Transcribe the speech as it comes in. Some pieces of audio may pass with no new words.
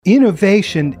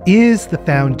Innovation is the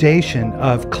foundation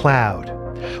of cloud.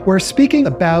 We're speaking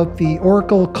about the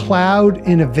Oracle Cloud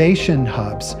Innovation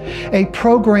Hubs, a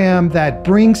program that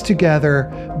brings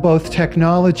together both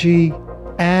technology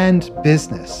and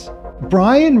business.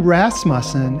 Brian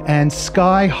Rasmussen and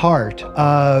Sky Hart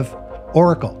of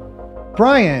Oracle.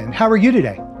 Brian, how are you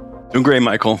today? Doing great,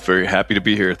 Michael. Very happy to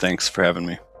be here. Thanks for having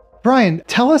me. Brian,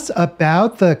 tell us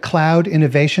about the Cloud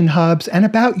Innovation Hubs and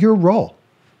about your role.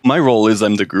 My role is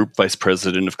I'm the Group Vice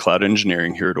President of Cloud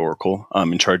Engineering here at Oracle.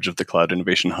 I'm in charge of the Cloud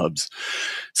Innovation Hubs.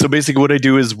 So basically what I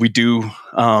do is we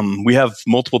have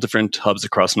multiple different hubs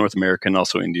across North America and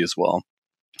also India as well.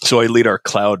 So I lead our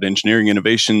Cloud Engineering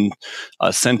Innovation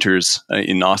centers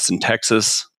in Austin,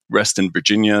 Texas, Reston,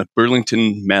 Virginia,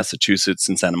 Burlington, Massachusetts,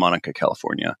 and Santa Monica,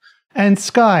 California. And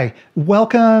Sky,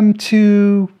 welcome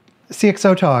to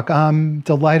CXO Talk. I'm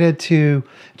delighted to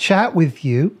chat with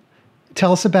you.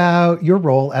 Tell us about your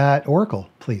role at Oracle,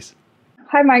 please.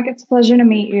 Hi, Mike. It's a pleasure to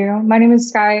meet you. My name is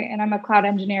Sky, and I'm a cloud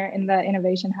engineer in the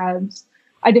Innovation Hubs.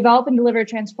 I develop and deliver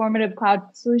transformative cloud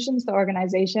solutions to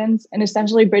organizations and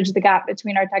essentially bridge the gap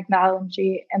between our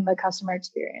technology and the customer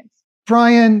experience.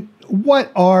 Brian,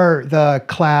 what are the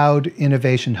Cloud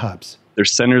Innovation Hubs? They're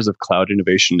centers of cloud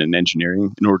innovation and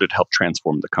engineering in order to help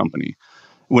transform the company.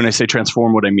 When I say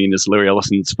transform, what I mean is Larry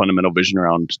Ellison's fundamental vision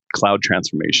around cloud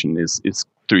transformation is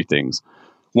three things.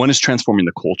 One is transforming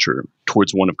the culture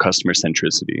towards one of customer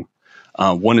centricity.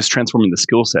 One is transforming the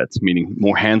skill sets, meaning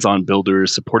more hands-on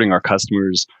builders, supporting our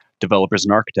customers, developers,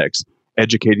 and architects,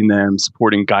 educating them,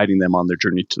 supporting, guiding them on their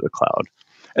journey to the cloud.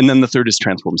 And then the third is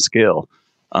transform scale.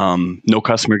 No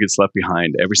customer gets left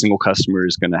behind. Every single customer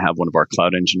is going to have one of our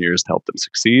cloud engineers to help them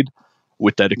succeed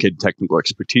with dedicated technical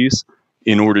expertise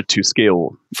in order to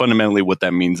scale. Fundamentally, what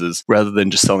that means is rather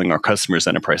than just selling our customers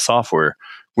enterprise software,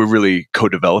 we're really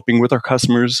co-developing with our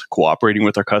customers, cooperating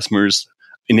with our customers,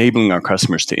 enabling our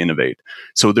customers to innovate.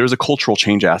 So there's a cultural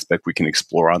change aspect we can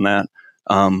explore on that.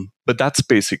 But that's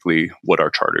basically what our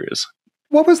charter is.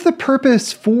 What was the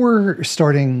purpose for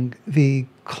starting the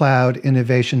Cloud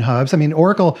Innovation Hubs? I mean,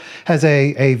 Oracle has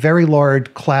a very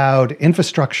large cloud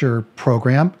infrastructure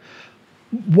program.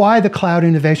 Why the Cloud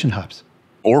Innovation Hubs?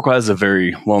 Oracle has a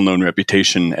very well-known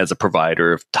reputation as a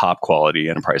provider of top-quality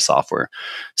enterprise software.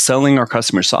 Selling our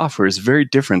customer software is very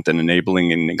different than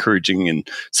enabling and encouraging and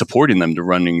supporting them to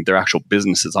running their actual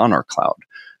businesses on our cloud.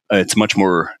 It's much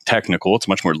more technical. It's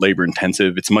much more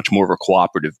labor-intensive. It's much more of a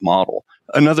cooperative model.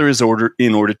 Another is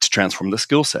in order to transform the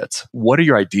skill sets. What are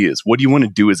your ideas? What do you want to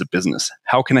do as a business?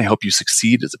 How can I help you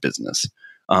succeed as a business?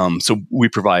 So we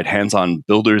provide hands-on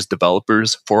builders,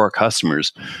 developers for our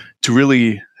customers to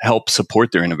really help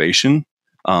support their innovation,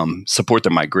 support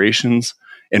their migrations,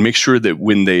 and make sure that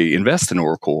when they invest in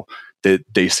Oracle, that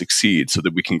they succeed so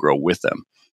that we can grow with them.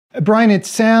 Brian, it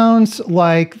sounds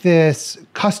like this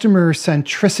customer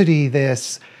centricity,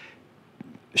 this,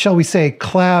 shall we say,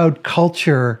 cloud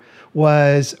culture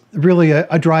was really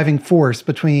a driving force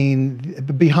behind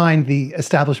the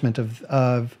establishment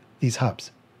of these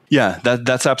hubs. Yeah,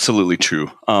 that's absolutely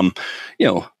true.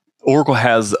 Oracle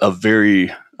has a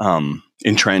very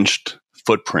entrenched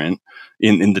footprint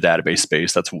in the database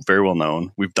space. That's very well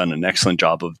known. We've done an excellent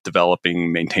job of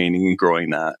developing, maintaining, and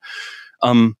growing that.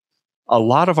 A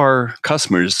lot of our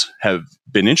customers have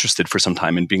been interested for some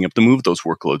time in being able to move those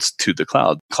workloads to the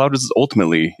cloud. Cloud is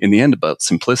ultimately, in the end, about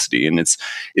simplicity, and it's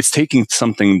taking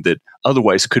something that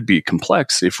otherwise could be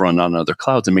complex if run on other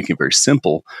clouds and making it very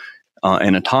simple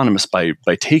and autonomous by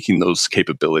taking those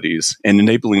capabilities and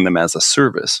enabling them as a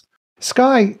service.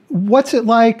 Sky, what's it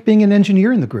like being an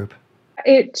engineer in the group?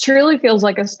 It truly feels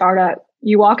like a startup.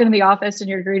 You walk into the office and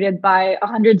you're greeted by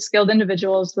 100 skilled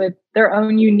individuals with their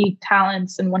own unique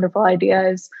talents and wonderful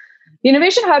ideas. The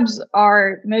Innovation Hubs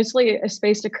are mostly a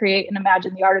space to create and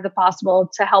imagine the art of the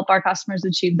possible to help our customers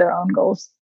achieve their own goals.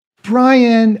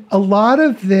 Brian, a lot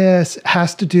of this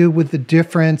has to do with the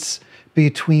difference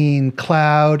between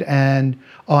cloud and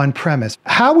on-premise.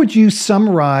 How would you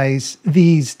summarize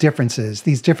these differences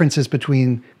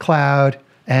between cloud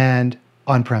and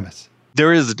on-premise?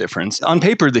 There is a difference. On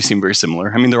paper, they seem very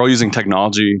similar. I mean, they're all using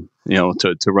technology,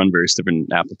 to run various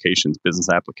different applications, business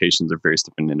applications, or various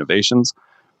different innovations.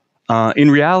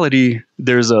 In reality,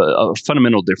 there's a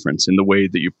fundamental difference in the way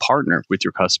that you partner with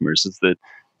your customers. Is that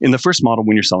in the first model,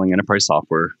 when you're selling enterprise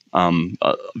software,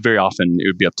 very often it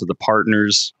would be up to the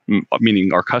partners,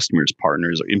 meaning our customers'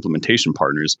 partners or implementation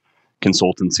partners,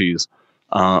 consultancies,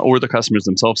 or the customers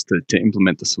themselves to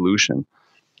implement the solution.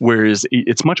 Whereas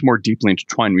it's much more deeply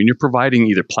intertwined. When you're providing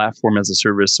either platform as a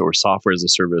service or software as a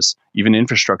service, even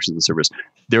infrastructure as a service,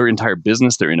 their entire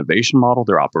business, their innovation model,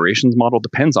 their operations model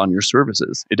depends on your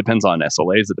services. It depends on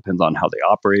SLAs. It depends on how they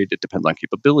operate. It depends on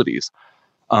capabilities.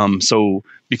 So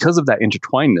because of that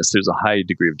intertwinedness, there's a high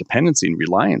degree of dependency and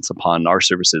reliance upon our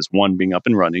services, one, being up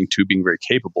and running, two, being very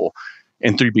capable,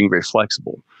 and three, being very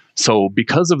flexible. So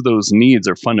because of those needs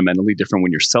are fundamentally different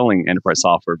when you're selling enterprise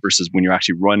software versus when you're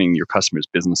actually running your customer's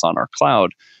business on our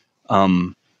cloud,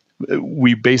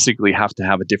 we basically have to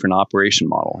have a different operation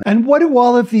model. And what do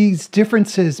all of these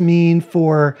differences mean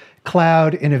for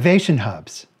cloud innovation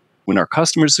hubs? When our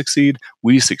customers succeed,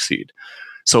 we succeed.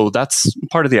 So that's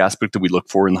part of the aspect that we look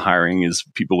for in the hiring is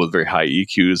people with very high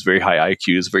EQs, very high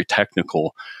IQs, very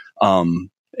technical,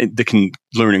 that can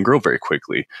learn and grow very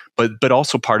quickly. But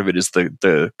also part of it is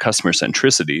the customer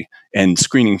centricity and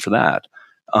screening for that.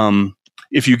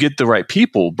 If you get the right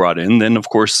people brought in, then of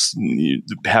course,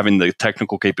 having the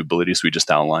technical capabilities we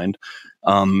just outlined,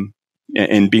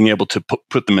 and being able to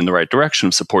put them in the right direction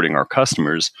of supporting our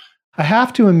customers. I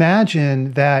have to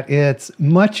imagine that it's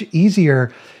much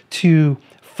easier to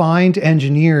find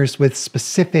engineers with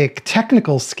specific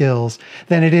technical skills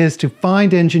than it is to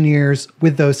find engineers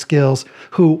with those skills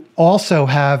who also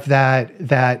have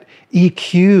that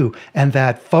EQ and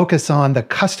that focus on the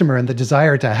customer and the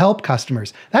desire to help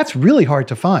customers. That's really hard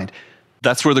to find.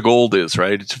 That's where the gold is,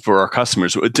 right? For our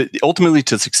customers. Ultimately,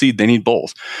 to succeed, they need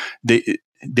both. They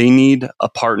need a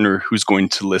partner who's going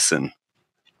to listen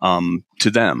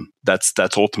to them. That's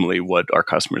ultimately what our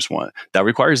customers want. That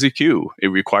requires EQ. It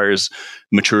requires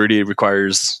maturity. It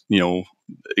requires,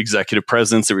 executive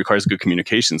presence. It requires good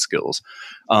communication skills.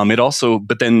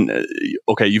 But then,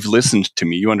 okay, you've listened to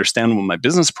me. You understand what my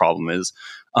business problem is.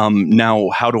 Now,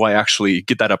 how do I actually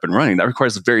get that up and running? That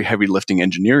requires very heavy lifting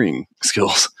engineering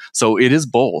skills. So it is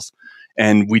both.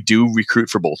 And we do recruit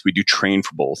for both. We do train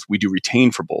for both. We do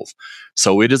retain for both.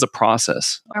 So it is a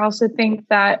process. I also think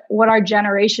that what our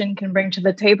generation can bring to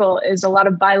the table is a lot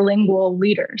of bilingual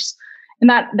leaders. And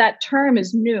that term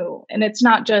is new. And it's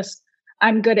not just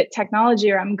I'm good at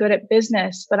technology or I'm good at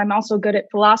business, but I'm also good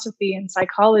at philosophy and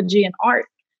psychology and art.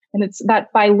 And it's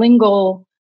that bilingual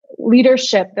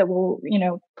leadership that will,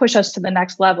 push us to the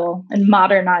next level and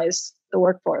modernize the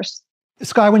workforce.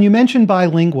 Skye, when you mention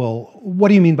bilingual, what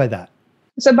do you mean by that?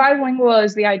 So bilingual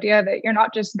is the idea that you're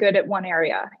not just good at one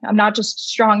area. I'm not just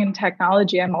strong in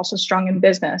technology. I'm also strong in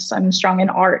business. I'm strong in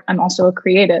art. I'm also a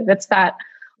creative. It's that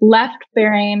left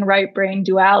brain, right brain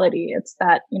duality. It's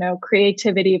that,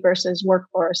 creativity versus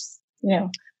workforce,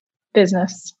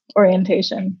 business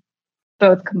orientation,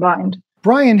 both combined.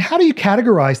 Brian, how do you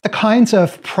categorize the kinds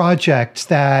of projects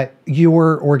that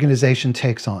your organization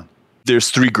takes on?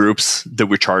 There's three groups that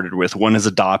we're chartered with. One is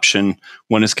adoption,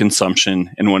 one is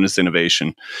consumption, and one is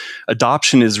innovation.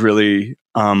 Adoption is really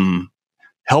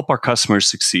help our customers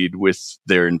succeed with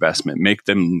their investment, make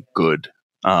them good,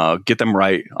 get them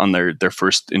right on their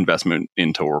first investment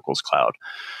into Oracle's cloud.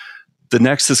 The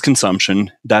next is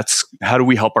consumption. That's how do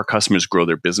we help our customers grow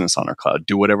their business on our cloud,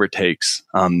 do whatever it takes,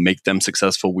 make them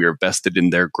successful. We are vested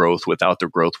in their growth. Without their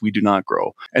growth, we do not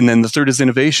grow. And then the third is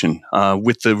innovation.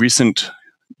 With the recent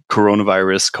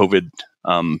coronavirus, COVID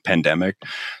pandemic,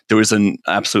 there was an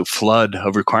absolute flood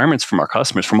of requirements from our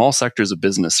customers from all sectors of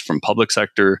business, from public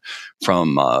sector,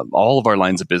 from all of our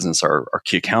lines of business, our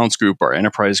key accounts group, our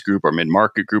enterprise group, our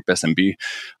mid-market group, SMB,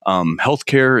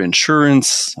 healthcare,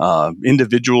 insurance,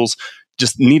 individuals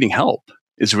just needing help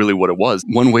is really what it was.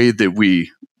 One way that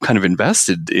we kind of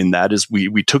invested in that is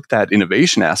we took that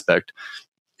innovation aspect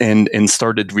and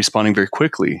started responding very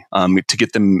quickly to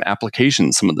get them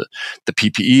applications. Some of the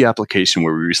PPE application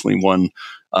where we recently won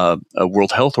a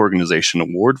World Health Organization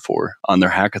award for on their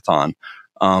hackathon.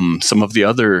 Some of the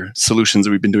other solutions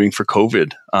that we've been doing for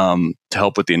COVID to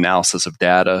help with the analysis of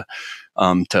data,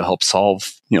 to help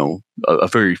solve a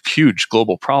very huge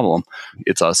global problem.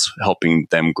 It's us helping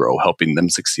them grow, helping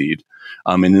them succeed.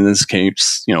 And in this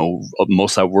case,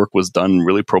 most of that work was done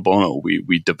really pro bono.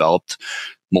 We developed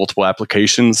multiple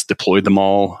applications, deployed them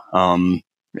all,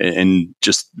 and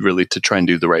just really to try and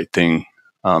do the right thing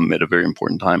at a very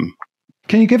important time.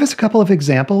 Can you give us a couple of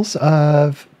examples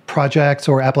of projects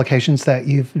or applications that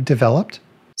you've developed?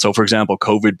 So, for example,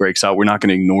 COVID breaks out. We're not going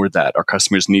to ignore that. Our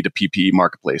customers need a PPE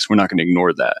marketplace. We're not going to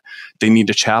ignore that. They need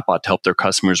a chatbot to help their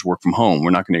customers work from home. We're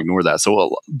not going to ignore that.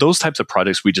 So those types of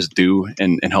projects we just do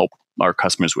and help our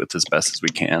customers with as best as we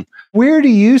can. Where do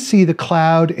you see the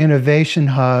cloud innovation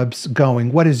hubs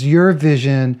going? What is your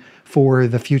vision for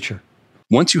the future?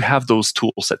 Once you have those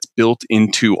tool sets built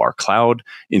into our cloud,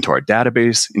 into our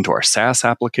database, into our SaaS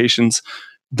applications,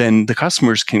 then the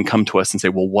customers can come to us and say,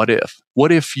 well, what if?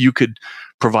 What if you could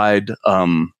provide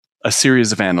a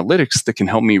series of analytics that can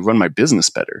help me run my business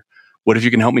better? What if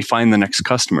you can help me find the next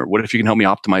customer? What if you can help me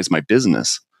optimize my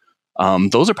business?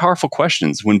 Those are powerful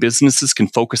questions when businesses can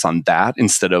focus on that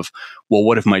instead of, well,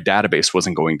 what if my database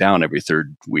wasn't going down every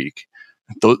third week?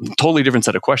 Totally different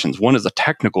set of questions. One is a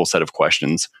technical set of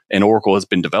questions, and Oracle has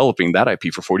been developing that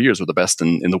IP for 40 years. We're the best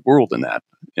in the world in that,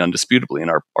 indisputably.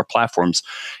 And our platforms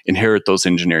inherit those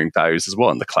engineering values as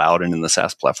well in the cloud and in the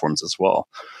SaaS platforms as well.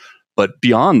 But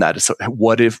beyond that,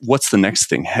 what's the next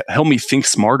thing? Help me think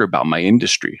smarter about my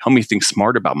industry. Help me think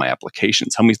smart about my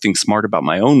applications. Help me think smart about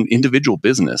my own individual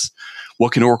business.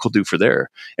 What can Oracle do for there?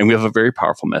 And we have a very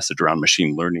powerful message around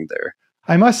machine learning there.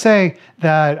 I must say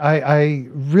that I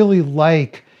really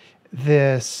like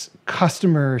this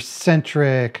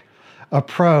customer-centric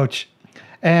approach.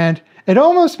 And it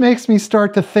almost makes me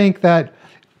start to think that,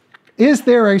 is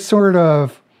there a sort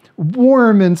of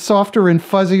warm and softer and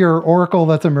fuzzier Oracle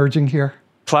that's emerging here?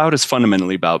 Cloud is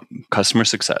fundamentally about customer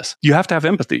success. You have to have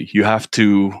empathy. You have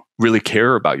to really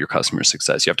care about your customer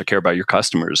success. You have to care about your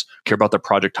customers, care about their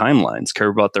project timelines, care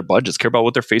about their budgets, care about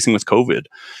what they're facing with COVID.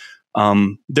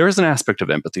 There is an aspect of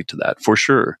empathy to that, for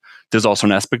sure. There's also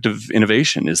an aspect of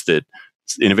innovation, is that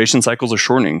innovation cycles are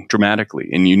shortening dramatically,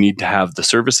 and you need to have the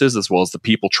services as well as the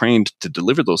people trained to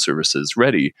deliver those services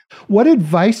ready. What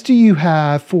advice do you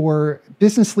have for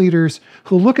business leaders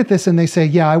who look at this and they say,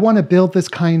 yeah, I want to build this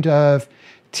kind of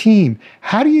team?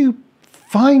 How do you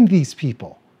find these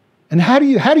people? And how do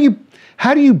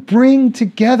you bring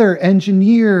together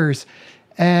engineers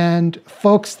and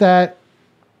folks that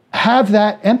have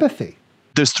that empathy?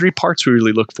 There's three parts we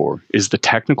really look for: is the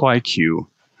technical IQ,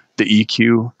 the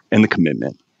EQ, and the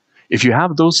commitment. If you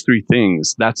have those three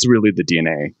things, that's really the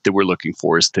DNA that we're looking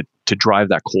for, is to drive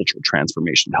that cultural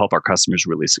transformation, to help our customers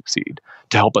really succeed,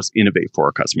 to help us innovate for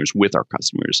our customers, with our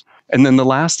customers. And then the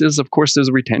last is, of course, there's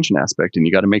a retention aspect, and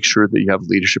you got to make sure that you have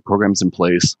leadership programs in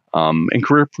place, and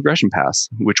career progression paths,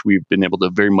 which we've been able to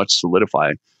very much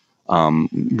solidify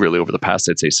really over the past,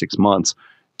 I'd say, 6 months,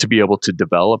 to be able to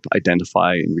develop,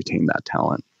 identify, and retain that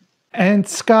talent. And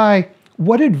Sky,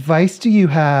 what advice do you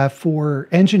have for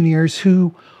engineers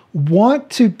who want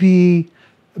to be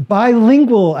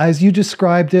bilingual, as you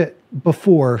described it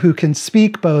before, who can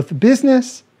speak both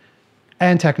business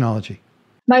and technology?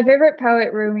 My favorite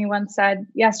poet, Rumi, once said,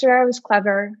 "Yesterday I was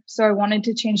clever, so I wanted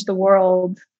to change the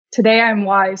world. Today I'm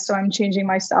wise, so I'm changing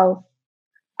myself."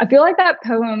 I feel like that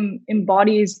poem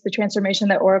embodies the transformation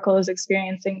that Oracle is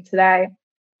experiencing today.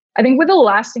 I think with a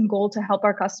lasting goal to help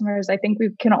our customers, I think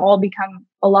we can all become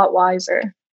a lot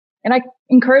wiser. And I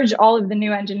encourage all of the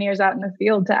new engineers out in the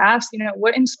field to ask,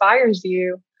 what inspires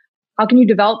you? How can you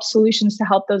develop solutions to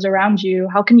help those around you?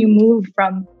 How can you move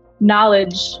from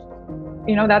knowledge,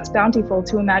 that's bountiful,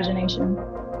 to imagination?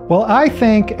 Well, I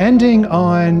think ending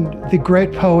on the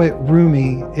great poet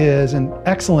Rumi is an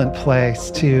excellent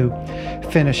place to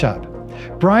finish up.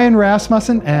 Brian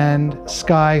Rasmussen and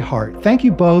Sky Hart, thank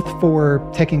you both for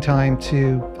taking time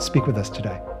to speak with us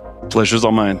today. Pleasure's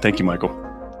all mine. Thank you, Michael.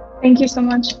 Thank you so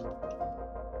much.